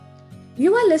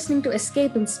You are listening to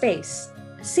Escape in Space,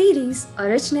 a series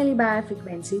originally by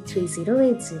Frequency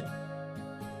 3080.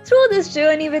 Through this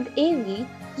journey with Amy,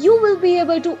 you will be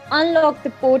able to unlock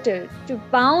the portal to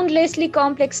boundlessly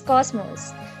complex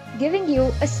cosmos, giving you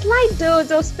a slight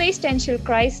dose of space-tential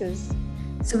crisis.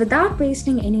 So without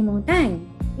wasting any more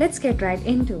time, let's get right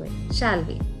into it, shall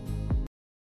we?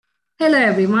 Hello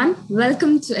everyone,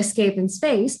 welcome to Escape in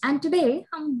Space, and today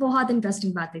हम बहुत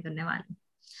interesting बातें करने वाले हैं.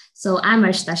 So I'm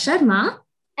Arshita Sharma.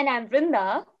 And I'm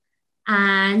Vrinda.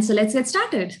 And so let's get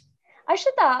started.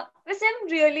 Arshita, I'm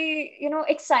really,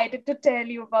 excited to tell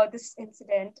you about this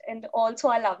incident and also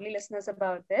our lovely listeners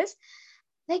about this.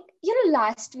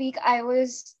 Last week I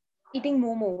was eating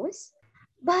momos.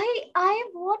 I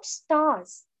watched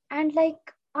stars and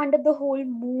under the whole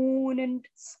moon and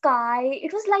sky,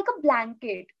 it was like a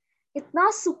blanket. Itna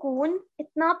sukoon,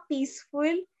 itna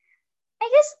peaceful. I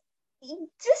guess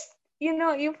just,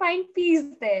 you find peace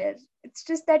there. It's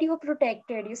just that you're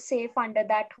protected, you're safe under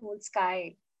that whole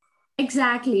sky.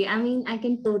 Exactly. I mean, I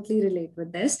can totally relate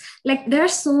with this. Like, there are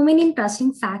so many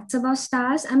interesting facts about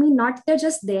stars. I mean, not they're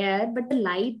just there, but the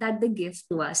light that they give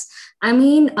to us. I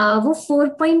mean, we're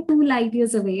 4.2 light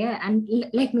years away. And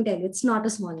let me tell you, it's not a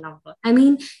small number. I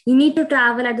mean, you need to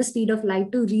travel at the speed of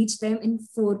light to reach them in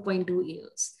 4.2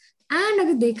 years. And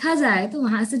अगर देखा जाए तो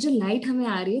वहां से जो light हमें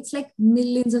आ रही है, it's like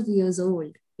millions of years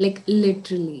old, like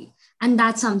literally. And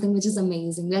that's something which is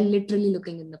amazing. We are literally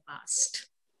looking in the past.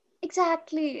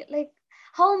 Exactly. Like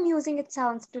how amusing it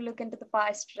sounds to look into the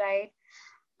past, right?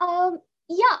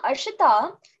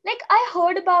 Arshita, I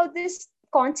heard about this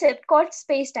concept called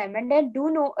space-time, and I do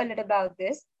know a little about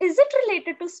this. Is it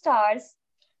related to stars?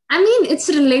 I mean, it's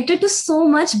related to so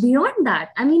much beyond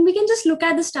that. I mean, we can just look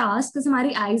at the stars because our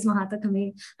eyes wahan tak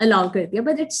hame allow karti hai,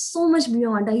 but it's so much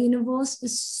beyond. Our universe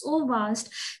is so vast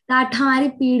that हमारी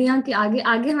पीढ़ियां के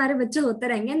आगे हमारे बच्चे होते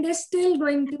रहेंगे and they're still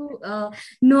going to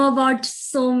know about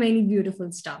so many beautiful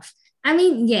stuff. I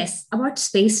mean, yes, about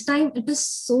space-time, it is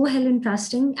so hell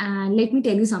interesting. And let me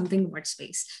tell you something about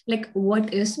space. Like,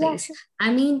 what is space? Yeah.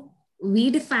 I mean, we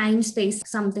define space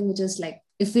something which is like,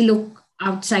 if we look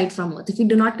outside from Earth, if we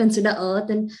do not consider Earth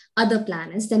and other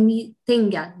planets, then we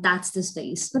think, yeah, that's the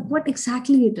space. But what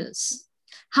exactly it is,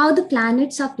 how the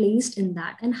planets are placed in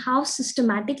that, and how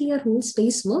systematically our whole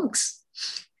space works.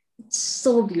 It's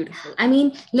so beautiful. I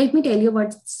mean, let me tell you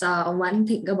what one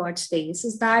thing about space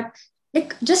is that,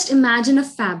 like, just imagine a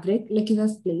fabric, like you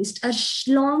have placed a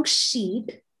long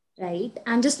sheet, right?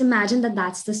 And just imagine that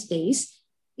that's the space.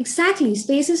 Exactly,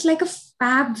 space is like a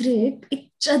fabric, एक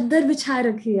चद्दर बिछा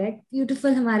रखी है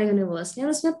beautiful हमारे universe ने और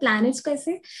उसमें planets को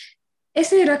ऐसे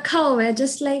ऐसे रखा हुआ है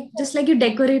just like you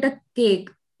decorate a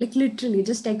cake, like literally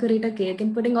just decorate a cake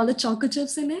and putting all the chocolate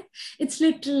chips in it. It's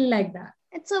literally like that.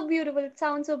 It's so beautiful. It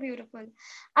sounds so beautiful.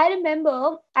 I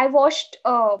remember I watched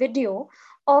a video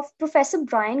of Professor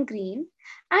Brian Greene,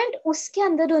 and uske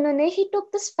andar unhone, he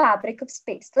took this fabric of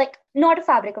space, like not a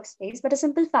fabric of space, but a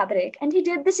simple fabric, and he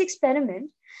did this experiment.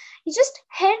 He just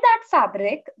held that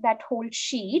fabric, that whole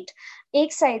sheet,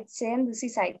 एक side से and दूसरी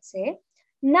side से.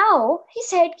 Now he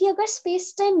said कि अगर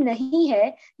space time नहीं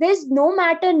है, there is no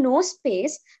matter, no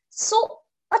space. So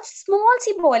a small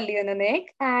C ball ली उन्होंने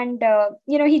and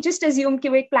he just assumed कि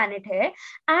वो एक planet है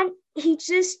and he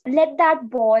just let that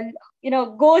ball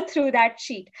go through that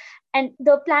sheet and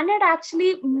the planet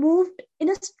actually moved in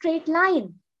a straight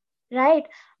line, right?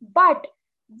 But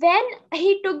when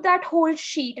he took that whole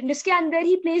sheet and uske andar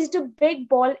he placed a big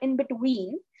ball in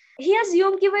between, he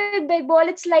assumed कि वो एक big ball,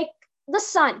 it's like the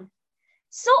sun.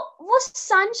 So वो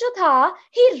sun जो था,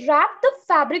 he wrapped the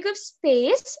fabric of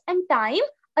space and time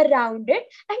around it,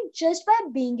 and just by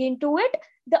being into it,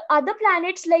 the other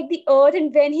planets like the Earth,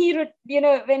 and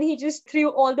when he just threw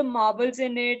all the marbles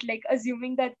in it, like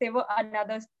assuming that they were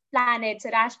another planets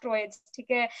or asteroids,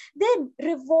 okay, they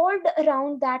revolved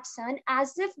around that sun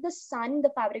as if the sun,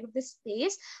 the fabric of the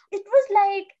space, it was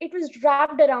like it was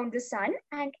wrapped around the sun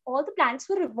and all the planets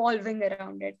were revolving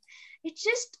around it. It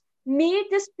just made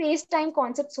the space-time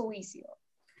concept so easier.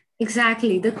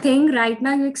 Exactly. The thing right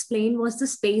now you explained was the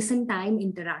space and time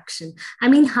interaction. I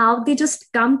mean, how they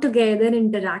just come together and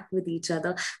interact with each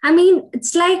other. I mean,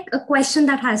 it's like a question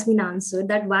that has been answered,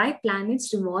 that why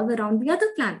planets revolve around the other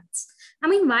planets. I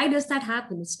mean, why does that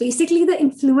happen? It's basically the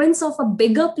influence of a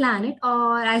bigger planet,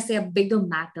 or I say a bigger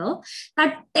matter,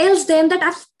 that tells them that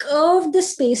I've curved the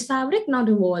space fabric, now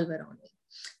revolve around it.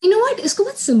 You know what? इसको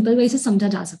बहुत simple way से समझा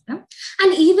जा सकता है.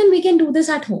 And even we can do this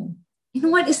at home. You know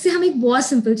what? इससे हम एक बहुत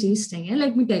simple चीज चाहिए.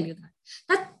 Let me tell you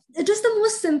that it is the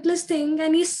most simplest thing,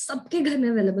 and ये सबके घर में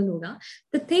available होगा.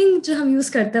 The thing जो हम use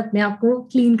करते हैं अपने आप को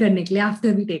clean करने के लिए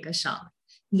after we take a shower.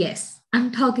 Yes,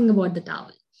 I'm talking about the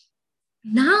towel.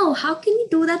 Now, how can you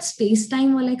do that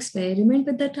space-time or like experiment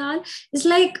with the towel? It's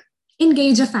like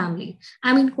engage a family.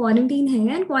 I mean, quarantine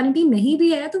hai and quarantine nahi bhi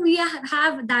hai, so we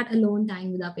have that alone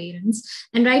time with our parents.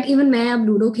 And right, even मैं अब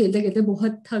ludo खेलते खेलते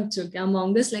बहुत थक चुकी हूँ.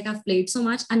 Among this, like I've played so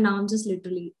much, and now I'm just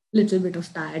literally little bit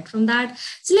of tired from that.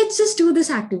 So let's just do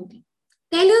this activity.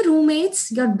 Tell your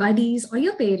roommates, your buddies, or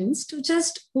your parents to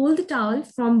just hold the towel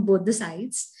from both the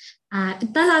sides.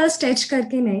 इतना ज़्यादा stretch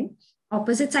करके नहीं,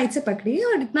 opposite side से पकड़िए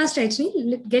और इतना stretch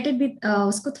नहीं, get it with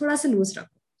उसको थोड़ा सा लूज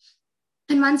रखो.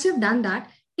 And once you have done that,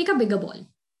 take a bigger ball.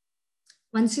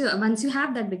 once you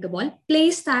have that bigger ball,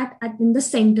 place that in the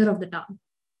center of the towel.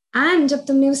 And जब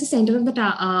तुमने उसे center of the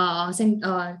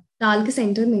towel के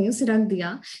center में उसे रख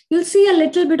दिया, you'll see a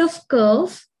little bit of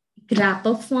curve, wrap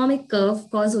up form, एक curve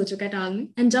cause हो चुका है towel में.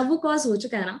 And जब वो cause हो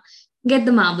चुका है ना, get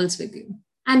the marbles with you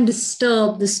and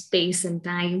disturb the space and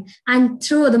time and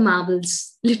throw the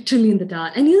marbles literally in the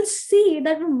towel. And you'll see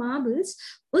that the marbles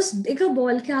उस bigger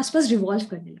ball के आसपास revolve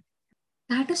करने लगते.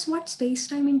 That is what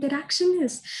space-time interaction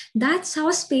is. That's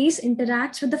how space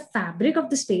interacts with the fabric of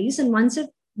the space. And once you've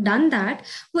done that,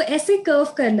 वो ऐसे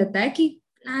curve कर लेता है कि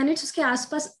planets उसके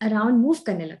आसपास around move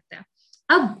करने लगता है.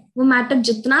 अब वो matter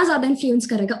जितना ज़्यादा influence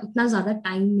करेगा, उतना ज़्यादा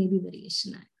time में भी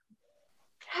variation आएगा.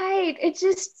 Right. It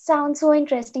just sounds so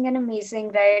interesting and amazing,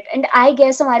 right? And I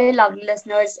guess our lovely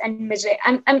listeners and Mijay,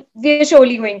 we're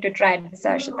surely going to try this,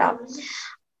 Arshita.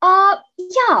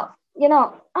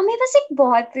 Yeah, मेरे पास एक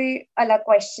बहुत ही अलग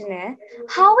question है.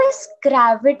 How is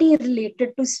gravity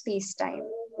related to space time?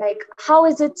 Like, how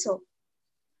is it so?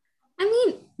 I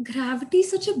mean, gravity is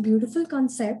such a beautiful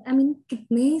concept. I mean,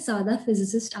 कितने ज़्यादा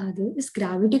physicists आ गए इस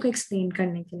gravity को explain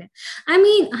करने के लिए. I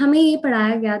mean, हमें ये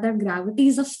पढ़ाया गया that gravity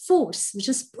is a force which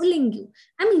is pulling you.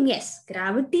 I mean, yes,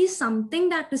 gravity is something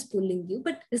that is pulling you,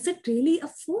 but is it really a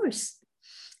force?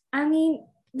 I mean,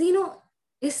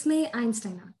 इसमें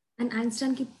Einstein uh, and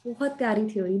Einstein की बहुत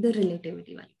प्यारी theory, the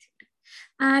relativity वाली theory.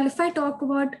 And if I talk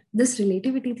about this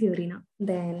relativity theory now,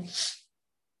 then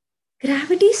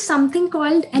gravity is something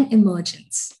called an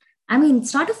emergence. I mean,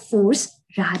 it's not a force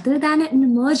rather than an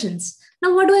emergence.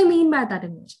 Now, what do I mean by that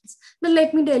emergence? Well,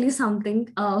 let me tell you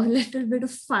something, a little bit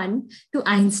of fun to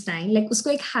Einstein. Like,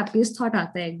 usko ek happiest thought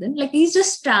aata hai ek din. Like, he's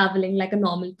just traveling like a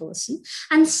normal person.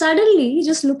 And suddenly,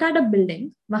 just look at a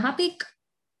building. वहाँ पे एक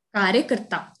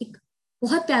कार्यकर्ता, एक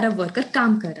बहुत प्यारा worker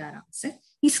काम कर रहा है आराम से.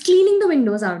 He's cleaning the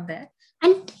windows out there.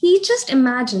 And he just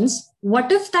imagines,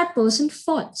 what if that person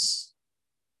falls?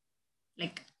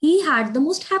 Like, he had the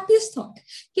most happiest thought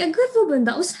कि अगर वो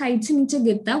बंदा उस हाइट से नीचे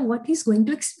गिरता, what he's going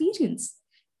to experience,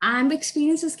 and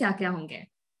experiences क्या क्या होंगे.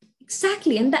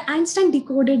 Exactly. And the Einstein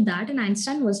decoded that, and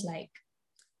Einstein was like,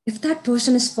 if that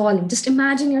person is falling, just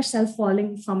imagine yourself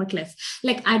falling from a cliff.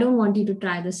 Like, I don't want you to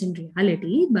try this in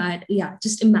reality, but yeah,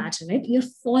 just imagine it. You're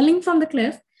falling from the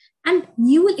cliff and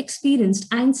you will experience,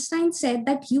 Einstein said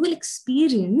that you will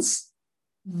experience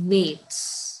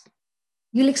weights.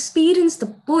 You'll experience the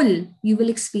pull, you will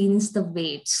experience the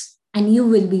weights, and you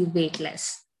will be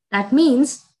weightless. That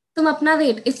means तुम अपना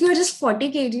weight, if you're just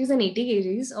 40 kgs and 80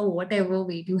 kgs or whatever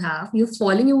weight you have, you're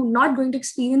falling, you're not going to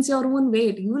experience your own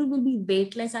weight. You will be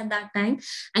weightless at that time,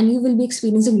 and you will be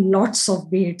experiencing lots of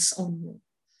weights on you,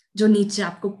 जो नीचे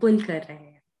आपको pull कर रहे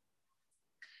हैं.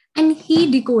 And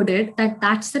he decoded that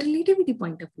that's the relativity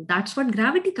point of view. That's what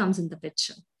gravity comes in the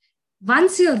picture.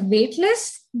 Once you're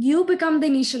weightless, you become the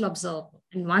initial observer.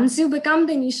 And once you become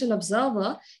the initial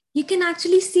observer, you can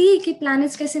actually see कि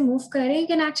planets कैसे move कर रहे हैं. You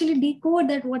can actually decode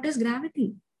that what is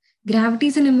gravity. Gravity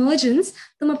is an emergence.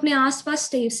 तुम अपने आसपास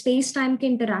space time के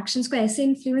interactions को ऐसे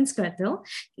influence करते हो,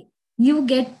 you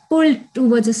get pulled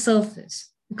towards a surface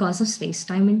because of space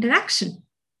time interaction.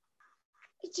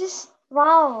 It just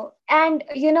wow. And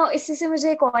इसी से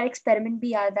मुझे एक और experiment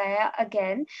भी याद आया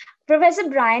again. Professor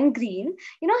Brian Greene,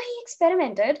 he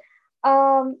experimented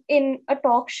in a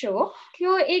talk show.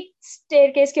 वो एक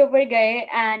staircase के ऊपर गए,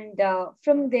 and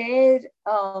from there,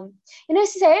 he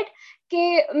said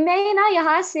कि मैं ना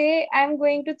यहाँ से I'm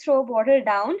going to throw a bottle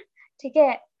down, ठीक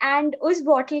है? And उस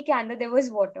bottle के अंदर there was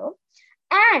water,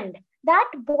 and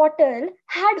that bottle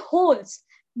had holes.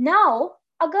 Now,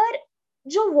 अगर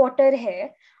जो water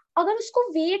है, अगर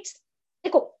उसको weights,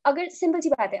 देखो, अगर simple सी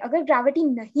बात है, अगर gravity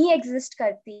नहीं exist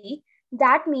करती,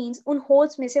 that means उन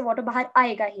holes में से water बाहर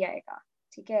आएगा ही आएगा,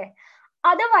 ठीक है?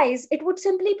 Otherwise, it would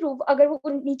simply prove, अगर वो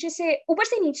नीचे से ऊपर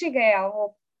से नीचे गया वो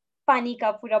पानी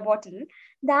का पूरा bottle,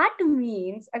 that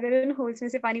means अगर उन holes में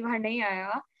से पानी बाहर नहीं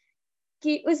आया,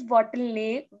 कि उस बॉटल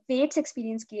ने वेट्स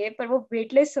एक्सपीरियंस किए पर वो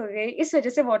वेटलेस हो गए, इस वजह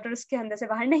से वाटर उसके अंदर से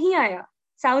बाहर नहीं आया.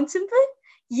 Sound simple?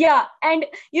 Yeah. And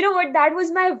you know what? That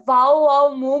was my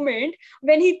wow moment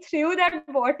when he threw that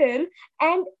bottle,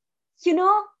 and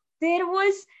There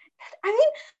was, I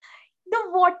mean, the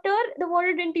water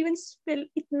didn't even spill.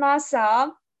 Itna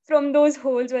sa from those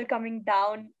holes were coming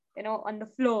down, on the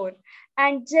floor.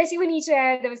 And just even each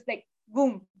air, there was like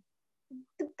boom.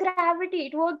 The gravity,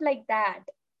 it worked like that.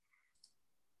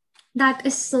 That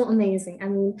is so amazing. I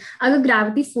mean, अगर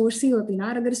gravity force ही होती ना,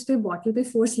 और अगर उस पे bottle पे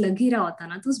force लग ही रहा होता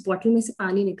ना, तो उस बॉटल में से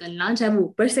पानी निकलना, चाहे वो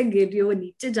ऊपर से गिर रही हो,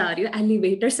 नीचे जा रही हो,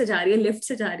 एलिवेटर से जा रही है, लिफ्ट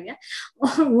से जा रही है,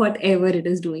 और what ever it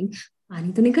is doing,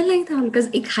 पानी तो निकलना ही था,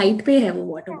 बिकॉज एक हाइट पे है वो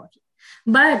water bottle.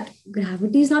 But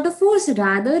gravity is not a force,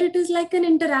 rather it is like an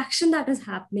interaction that is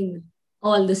happening with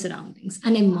all the surroundings,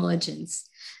 an emergence.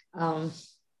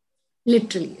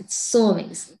 Literally, it's so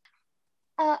amazing.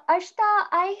 Ashta,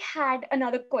 I had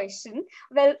another question.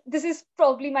 Well, this is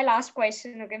probably my last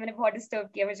question. Okay, मैंने बहुत disturb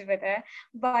किया, मुझे पता है.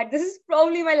 But this is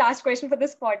probably my last question for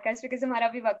this podcast because हमारा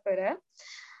भी वक्त हो रहा है.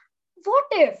 What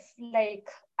if, like,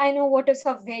 I know what ifs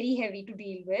are very heavy to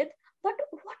deal with, but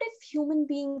what if human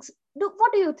beings,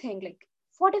 what do you think? Like,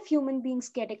 what if human beings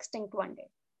get extinct one day?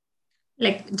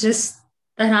 Like, जिस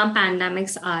तरह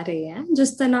pandemics आ रहे हैं,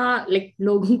 जिस तरह like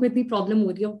लोगों को इतनी problem हो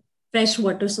रही है फ्रेश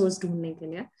वाटर सोर्स ढूंढने के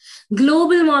लिए,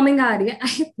 ग्लोबल वार्मिंग आ रही है,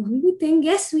 आई probably think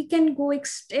yes we can go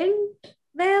extinct.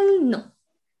 Well, no,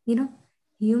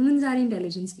 humans are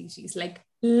intelligent species. Like,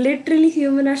 literally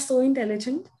human are so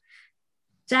intelligent.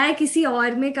 चाहे किसी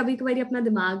और में कभी कभार अपना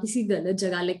दिमाग किसी गलत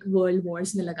जगह लाइक वर्ल्ड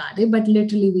वॉर्स में लगा दे, but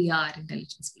literally we are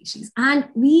intelligent species and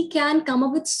we can come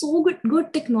up with so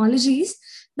good technologies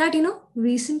that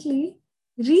recently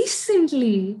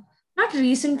not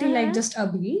recently like just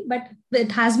abhi, but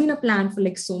it has been a plan for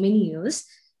like so many years.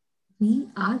 We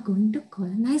are going to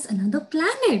colonize another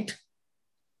planet.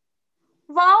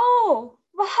 Wow.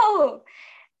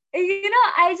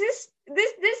 I just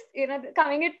this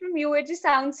coming it from you, it just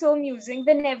sounds so amusing.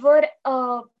 Whenever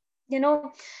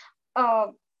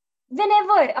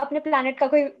whenever अपने planet का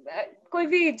कोई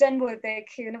भी जन बोलते हैं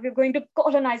कि we're going to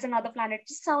colonize another planet, it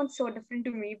just sounds so different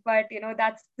to me, but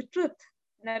that's the truth.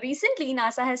 Now, recently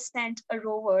NASA has sent a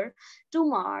rover to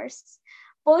Mars,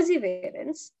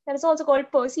 Perseverance, that is also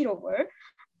called Percy rover,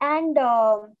 and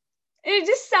it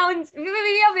just sounds,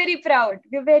 we are very proud.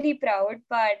 We're very proud,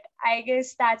 but I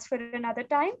guess that's for another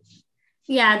time.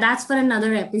 Yeah, that's for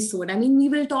another episode. I mean, we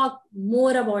will talk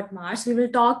more about Mars. We will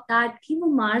talk that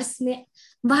Mars mein,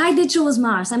 why they chose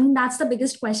Mars. I mean, that's the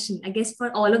biggest question, I guess,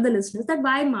 for all of the listeners, that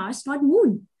why Mars, not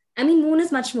Moon? I mean, Moon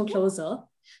is much more closer.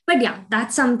 But yeah,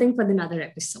 that's something for another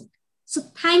episode. So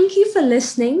thank you for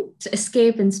listening to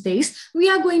Escape in Space. We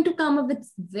are going to come up with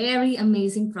very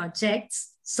amazing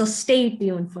projects. So stay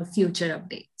tuned for future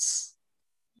updates.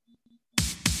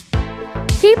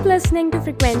 Keep listening to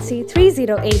Frequency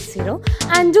 3080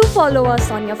 and do follow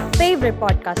us on your favorite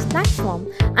podcast platform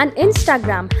and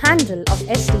Instagram handle of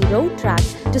SD Road Track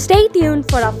to stay tuned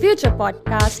for our future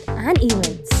podcast and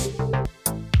events.